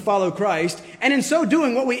means to follow Christ, and in so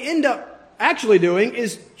doing, what we end up actually doing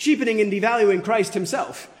is cheapening and devaluing Christ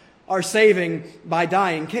Himself, our saving by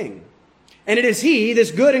dying King. And it is He, this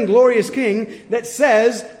good and glorious King, that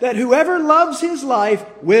says that whoever loves his life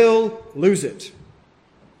will lose it.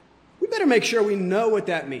 We better make sure we know what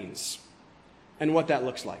that means and what that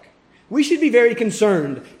looks like. We should be very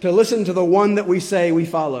concerned to listen to the one that we say we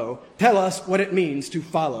follow tell us what it means to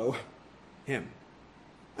follow Him.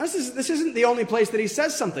 This isn't the only place that He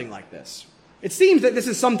says something like this. It seems that this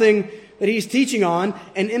is something that He's teaching on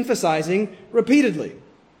and emphasizing repeatedly.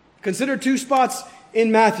 Consider 2 spots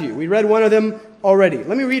in Matthew. We read one of them already.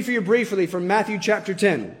 Let me read for you briefly from Matthew chapter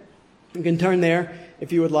 10. You can turn there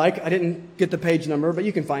if you would like. I didn't get the page number, but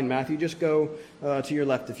you can find Matthew. Just go to your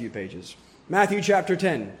left a few pages. Matthew chapter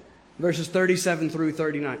 10, verses 37 through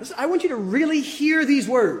 39. Listen, I want you to really hear these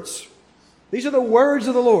words. These are the words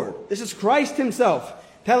of the Lord. This is Christ Himself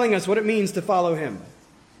telling us what it means to follow Him.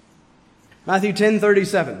 Matthew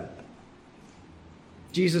 10:37.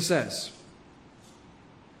 Jesus says,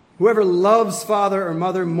 "Whoever loves father or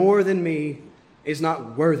mother more than me is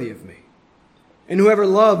not worthy of me. And whoever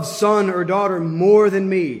loves son or daughter more than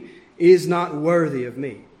me is not worthy of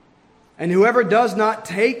me. And whoever does not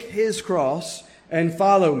take his cross and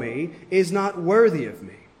follow me is not worthy of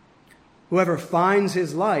me. Whoever finds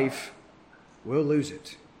his life will lose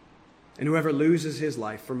it. And whoever loses his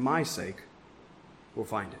life for my sake will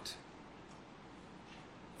find it."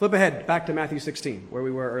 Flip ahead back to Matthew 16, where we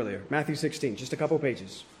were earlier. Matthew 16, just a couple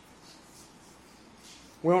pages.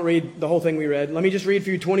 We won't read the whole thing we read. Let me just read for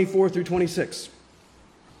you 24 through 26.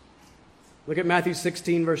 Look at Matthew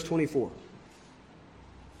 16, verse 24.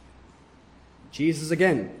 Jesus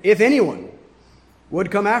again, "If anyone would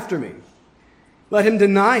come after me, let him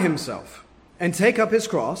deny himself and take up his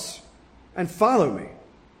cross and follow me.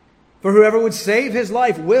 For whoever would save his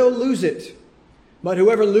life will lose it. But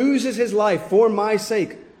whoever loses his life for my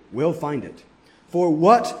sake will find it. For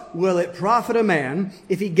what will it profit a man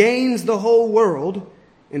if he gains the whole world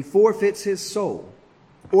and forfeits his soul?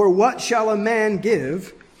 Or what shall a man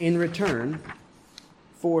give in return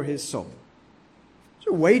for his soul?" These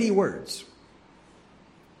are weighty words.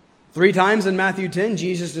 3 times in Matthew 10,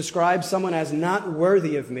 Jesus describes someone as not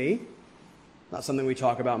worthy of me. Not something we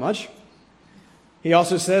talk about much. He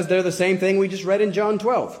also says they're the same thing we just read in John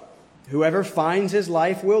 12. Whoever finds his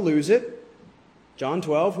life will lose it. John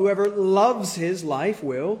 12, whoever loves his life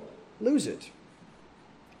will lose it.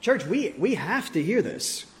 Church, we have to hear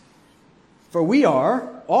this. For we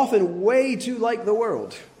are often way too like the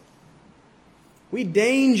world. We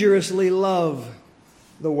dangerously love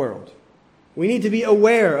the world. We need to be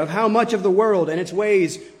aware of how much of the world and its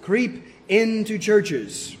ways creep into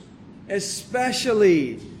churches,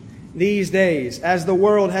 especially these days, as the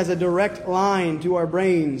world has a direct line to our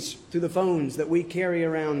brains, to the phones that we carry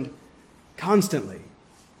around constantly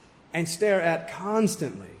and stare at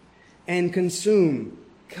constantly and consume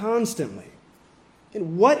constantly.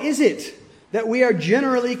 And what is it that we are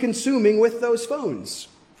generally consuming with those phones?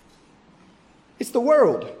 It's the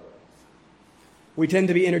world. We tend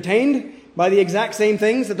to be entertained by the exact same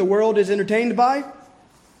things that the world is entertained by.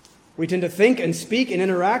 We tend to think and speak and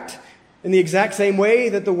interact in the exact same way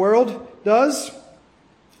that the world does.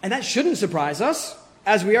 And that shouldn't surprise us,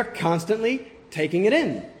 as we are constantly taking it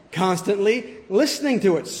in, constantly listening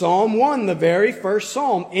to it. Psalm 1, the very first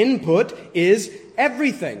psalm, input is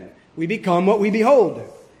everything. We become what we behold.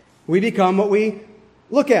 We become what we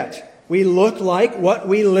look at. We look like what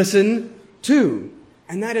we listen to.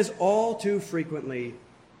 And that is all too frequently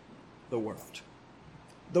the world.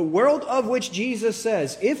 The world of which Jesus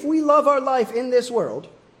says, if we love our life in this world,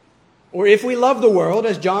 or if we love the world,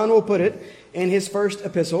 as John will put it in his first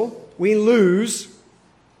epistle, we lose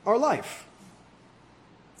our life.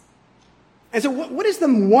 And so what is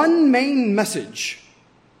the one main message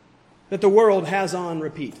that the world has on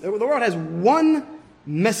repeat? The world has one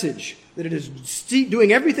message that it is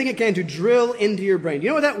doing everything it can to drill into your brain. You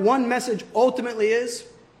know what that one message ultimately is?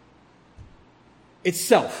 It's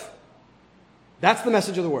self. That's the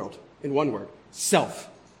message of the world, in one word. Self.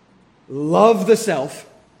 Love the self.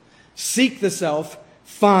 Seek the self.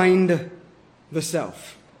 Find the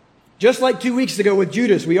self. Just like 2 weeks ago with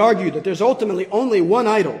Judas, we argued that there's ultimately only one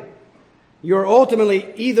idol. You're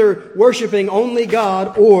ultimately either worshiping only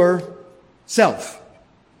God or self.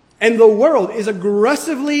 And the world is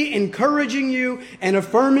aggressively encouraging you and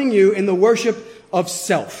affirming you in the worship of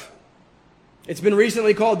self. It's been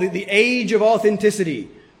recently called the age of authenticity,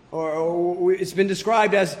 or it's been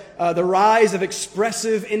described as the rise of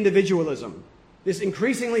expressive individualism. This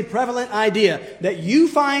increasingly prevalent idea that you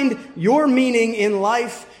find your meaning in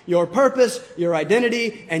life, your purpose, your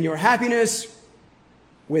identity, and your happiness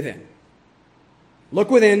within. Look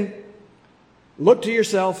within, look to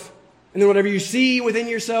yourself, and then whatever you see within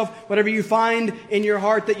yourself, whatever you find in your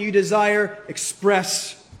heart that you desire,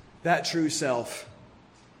 express that true self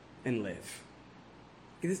and live.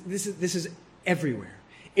 This is everywhere.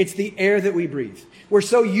 It's the air that we breathe. We're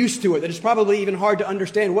so used to it that it's probably even hard to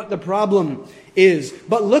understand what the problem is.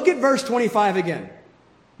 But look at verse 25 again.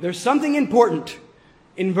 There's something important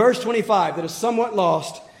in verse 25 that is somewhat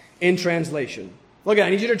lost in translation. Look at it. I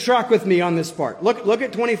need you to track with me on this part. Look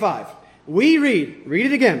at 25. We read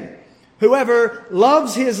it again. Whoever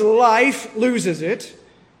loves his life loses it,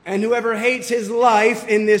 and whoever hates his life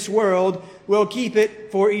in this world will keep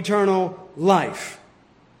it for eternal life.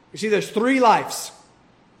 You see, there's 3 lives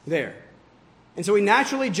there. And so we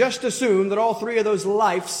naturally just assume that all 3 of those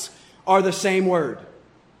lives are the same word.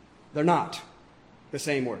 They're not the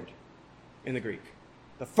same word in the Greek.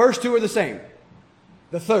 The first 2 are the same.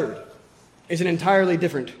 The third is an entirely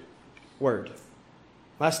different word.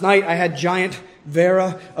 Last night, I had giant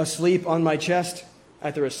Vera asleep on my chest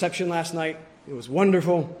at the reception last night. It was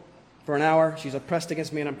wonderful for an hour. She's pressed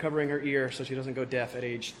against me, and I'm covering her ear so she doesn't go deaf at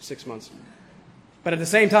age 6 months. But at the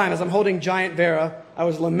same time, as I'm holding giant Vera, I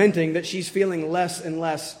was lamenting that she's feeling less and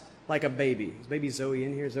less like a baby. Is baby Zoe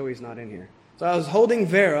in here? Zoe's not in here. So I was holding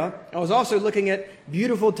Vera. I was also looking at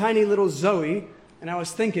beautiful, tiny little Zoe, and I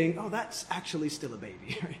was thinking, oh, that's actually still a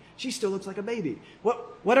baby. She still looks like a baby.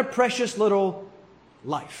 What a precious little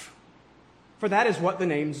life. For that is what the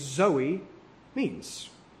name Zoe means.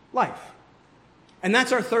 Life. And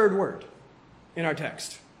that's our third word in our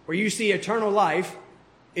text. Where you see eternal life,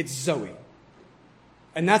 it's Zoe.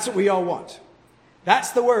 And that's what we all want.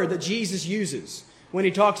 That's the word that Jesus uses when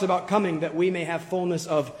he talks about coming that we may have fullness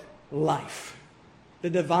of life. The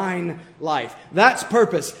divine life. That's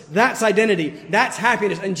purpose. That's identity. That's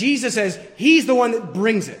happiness. And Jesus says he's the one that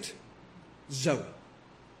brings it. Zoe.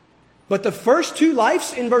 But the first 2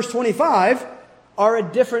 lives in verse 25 are a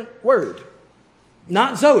different word.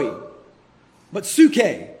 Not Zoe, but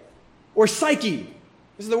Suke or psyche.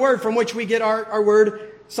 This is the word from which we get our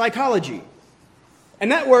word psychology.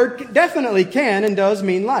 And that word definitely can and does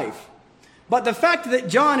mean life. But the fact that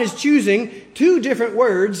John is choosing 2 different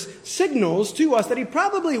words signals to us that he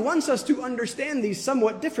probably wants us to understand these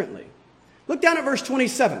somewhat differently. Look down at verse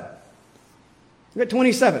 27. Look at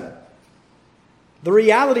 27. The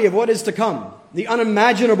reality of what is to come, the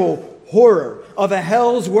unimaginable horror of a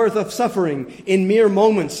hell's worth of suffering in mere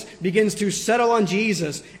moments begins to settle on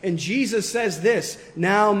Jesus. And Jesus says this,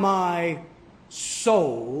 now my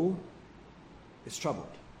soul is troubled.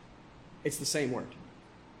 It's the same word.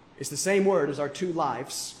 It's the same word as our 2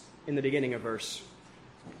 lives in the beginning of verse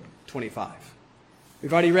 25.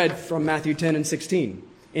 We've already read from Matthew 10 and 16.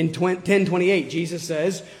 In 10:28, Jesus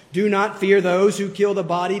says, do not fear those who kill the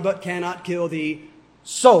body but cannot kill the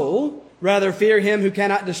soul. Rather fear him who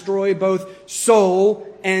cannot destroy both soul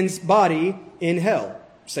and body in hell.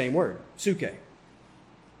 Same word, suke.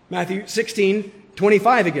 Matthew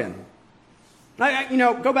 16:25 again.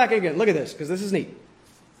 Go back again. Look at this, because this is neat.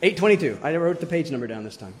 8:22. I wrote the page number down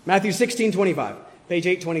this time. Matthew 16:25, page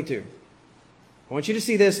 822. I want you to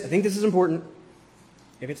see this. I think this is important.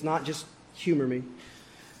 If it's not, just humor me.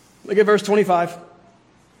 Look at verse 25.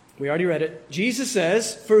 We already read it. Jesus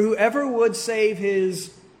says, "For whoever would save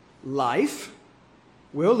his life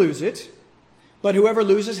will lose it, but whoever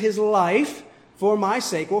loses his life for my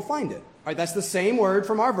sake will find it." All right, that's the same word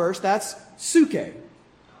from our verse. That's suke,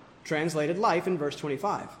 translated life in verse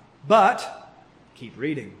 25. But keep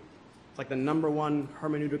reading. It's like the number one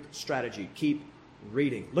hermeneutic strategy. Keep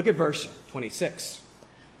reading. Look at verse 26.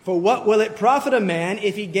 "For what will it profit a man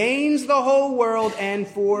if he gains the whole world and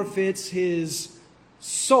forfeits his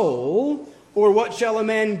soul? Or what shall a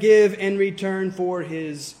man give in return for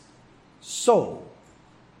his soul?"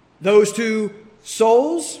 Those two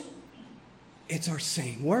souls, it's our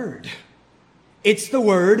same word. It's the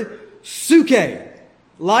word suke.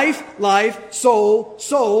 Life, life, soul,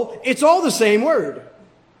 soul. It's all the same word.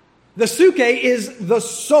 The suke is the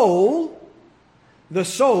soul. The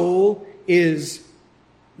soul is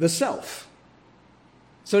the self.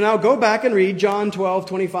 So now go back and read John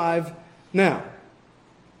 12:25 now.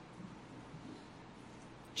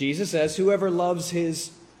 Jesus says, "Whoever loves his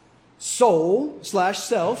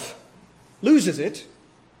soul/self loses it,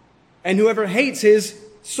 and whoever hates his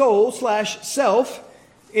soul/self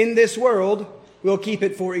in this world will keep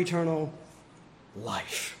it for eternal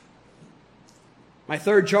life." My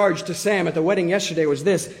third charge to Sam at the wedding yesterday was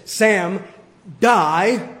this: Sam,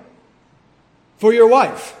 die for your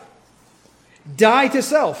wife. Die to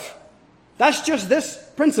self. That's just this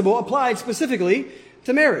principle applied specifically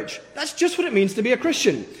to marriage. That's just what it means to be a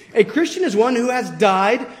Christian. A Christian is one who has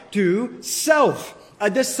died to self. A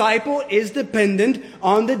disciple is dependent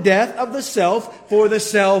on the death of the self, for the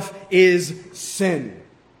self is sin.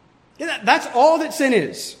 That's all that sin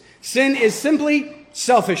is. Sin is simply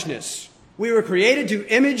selfishness. We were created to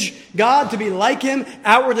image God, to be like Him,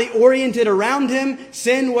 outwardly oriented around Him.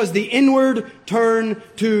 Sin was the inward turn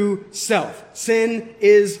to self. Sin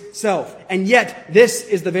is self. And yet, this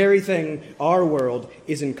is the very thing our world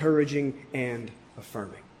is encouraging and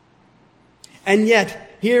affirming. And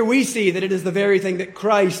yet, here we see that it is the very thing that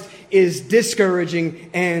Christ is discouraging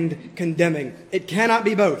and condemning. It cannot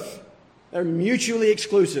be both. They're mutually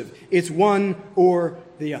exclusive. It's one or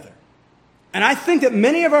the other. And I think that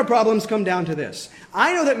many of our problems come down to this.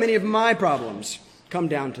 I know that many of my problems come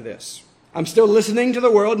down to this. I'm still listening to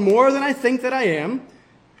the world more than I think that I am,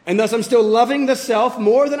 and thus I'm still loving the self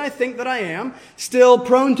more than I think that I am, still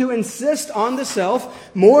prone to insist on the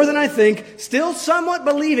self more than I think, still somewhat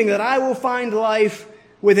believing that I will find life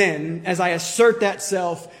within as I assert that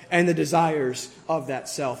self and the desires of that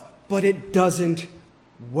self. But it doesn't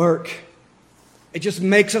work. It just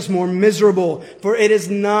makes us more miserable, for it is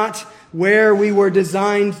not where we were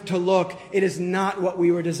designed to look. It is not what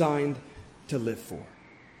we were designed to live for.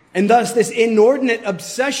 And thus, this inordinate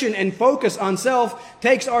obsession and focus on self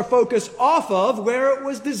takes our focus off of where it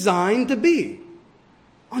was designed to be.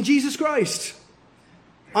 On Jesus Christ.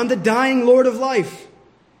 On the dying Lord of life.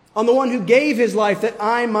 On the one who gave His life that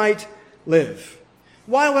I might live.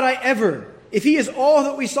 Why would I ever, if He is all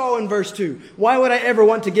that we saw in verse 2, why would I ever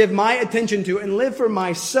want to give my attention to and live for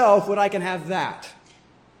myself when I can have that?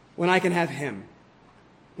 When I can have Him?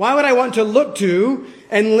 Why would I want to look to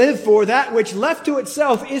and live for that which left to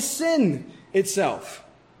itself is sin itself?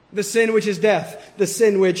 The sin which is death. The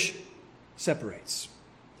sin which separates.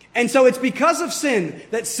 And so it's because of sin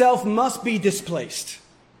that self must be displaced.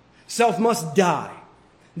 Self must die.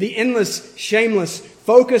 The endless, shameless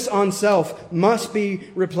focus on self must be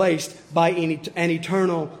replaced by an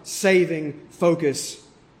eternal, saving focus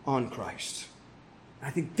on Christ. I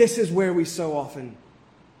think this is where we so often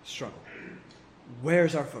struggle.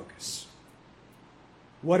 Where's our focus?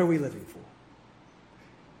 What are we living for?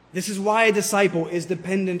 This is why a disciple is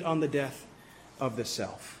dependent on the death of the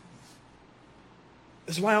self.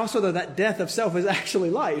 This is why also, though, that death of self is actually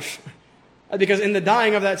life. Because in the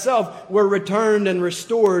dying of that self, we're returned and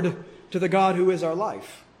restored to the God who is our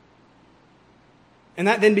life. And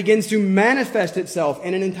that then begins to manifest itself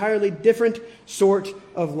in an entirely different sort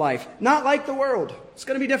of life. Not like the world. It's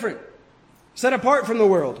going to be different. Set apart from the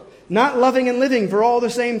world. Not loving and living for all the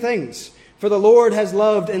same things. For the Lord has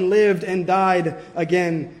loved and lived and died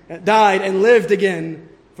and lived again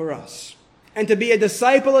for us. And to be a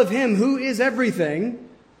disciple of Him who is everything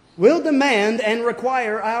will demand and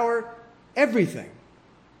require our everything.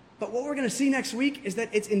 But what we're going to see next week is that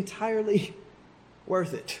it's entirely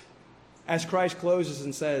worth it. As Christ closes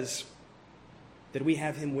and says that we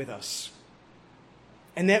have Him with us.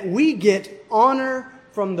 And that we get honor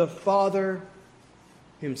from the Father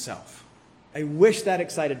himself. I wish that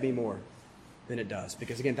excited me more than it does,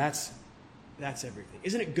 because again, that's everything.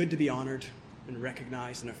 Isn't it good to be honored and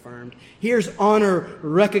recognized and affirmed? Here's honor,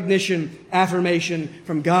 recognition, affirmation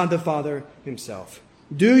from God the Father himself.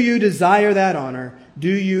 Do you desire that honor? Do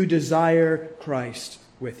you desire Christ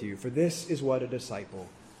with you? For this is what a disciple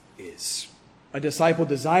is. A disciple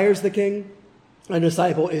desires the King. A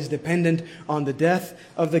disciple is dependent on the death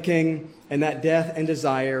of the King, and that death and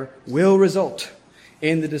desire will result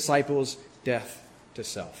in the disciple's death to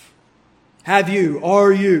self.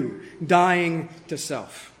 Are you dying to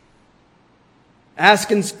self?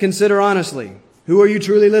 Ask and consider honestly, who are you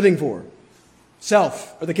truly living for?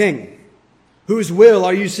 Self or the King? Whose will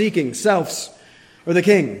are you seeking? Self's or the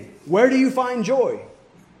King? Where do you find joy?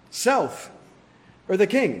 Self or the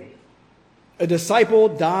King? A disciple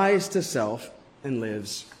dies to self and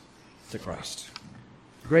lives to Christ.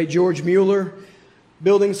 Great George Mueller,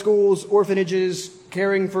 building schools, orphanages,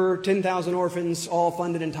 caring for 10,000 orphans, all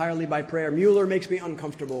funded entirely by prayer. Mueller makes me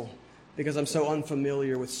uncomfortable because I'm so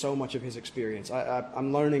unfamiliar with so much of his experience.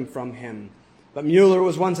 I'm learning from him. But Mueller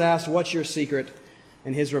was once asked, "What's your secret?"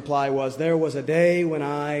 And his reply was, "There was a day when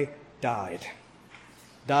I died."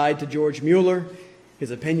 Died to George Mueller,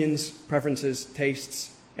 his opinions, preferences,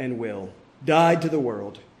 tastes, and will. Died to the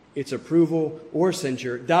world, its approval or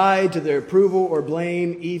censure. Died to the approval or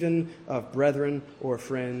blame even of brethren or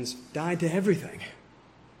friends. Died to everything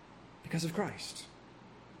because of Christ.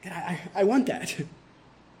 And I want that.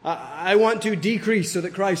 I want to decrease so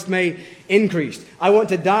that Christ may increase. I want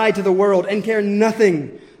to die to the world and care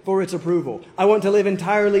nothing for its approval. I want to live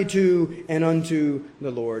entirely to and unto the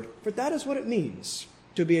Lord. For that is what it means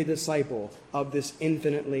to be a disciple of this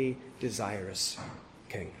infinitely desirous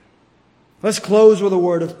King. Let's close with a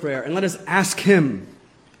word of prayer, and let us ask Him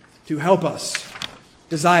to help us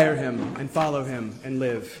desire Him and follow Him and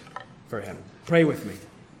live for Him. Pray with me.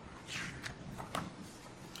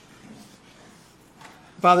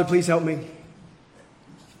 Father, please help me.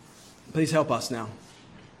 Please help us now.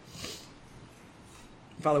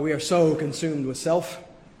 Father, we are so consumed with self.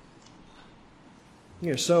 We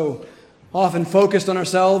are so often focused on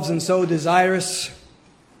ourselves and so desirous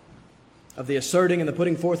of the asserting and the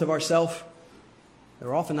putting forth of ourself that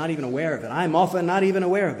we're often not even aware of it. I'm often not even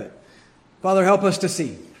aware of it. Father, help us to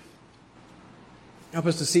see. Help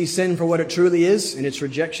us to see sin for what it truly is in its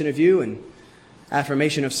rejection of you and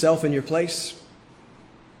affirmation of self in your place.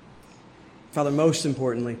 Father, most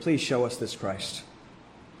importantly, please show us this Christ.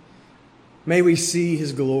 May we see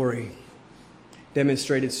His glory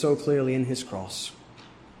demonstrated so clearly in His cross.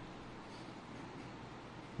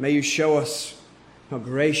 May you show us how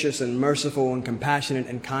gracious and merciful and compassionate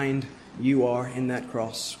and kind you are in that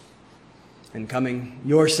cross, and coming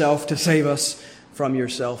yourself to save us from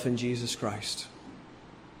yourself in Jesus Christ.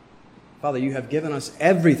 Father, you have given us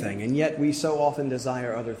everything, and yet we so often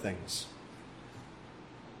desire other things.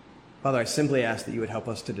 Father, I simply ask that you would help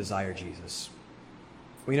us to desire Jesus.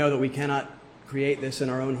 We know that we cannot create this in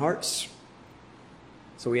our own hearts.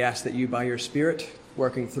 So we ask that you, by your Spirit,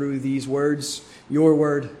 working through these words, your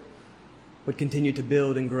word, would continue to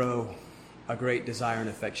build and grow a great desire and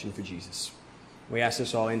affection for Jesus. We ask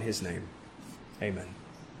this all in His name. Amen.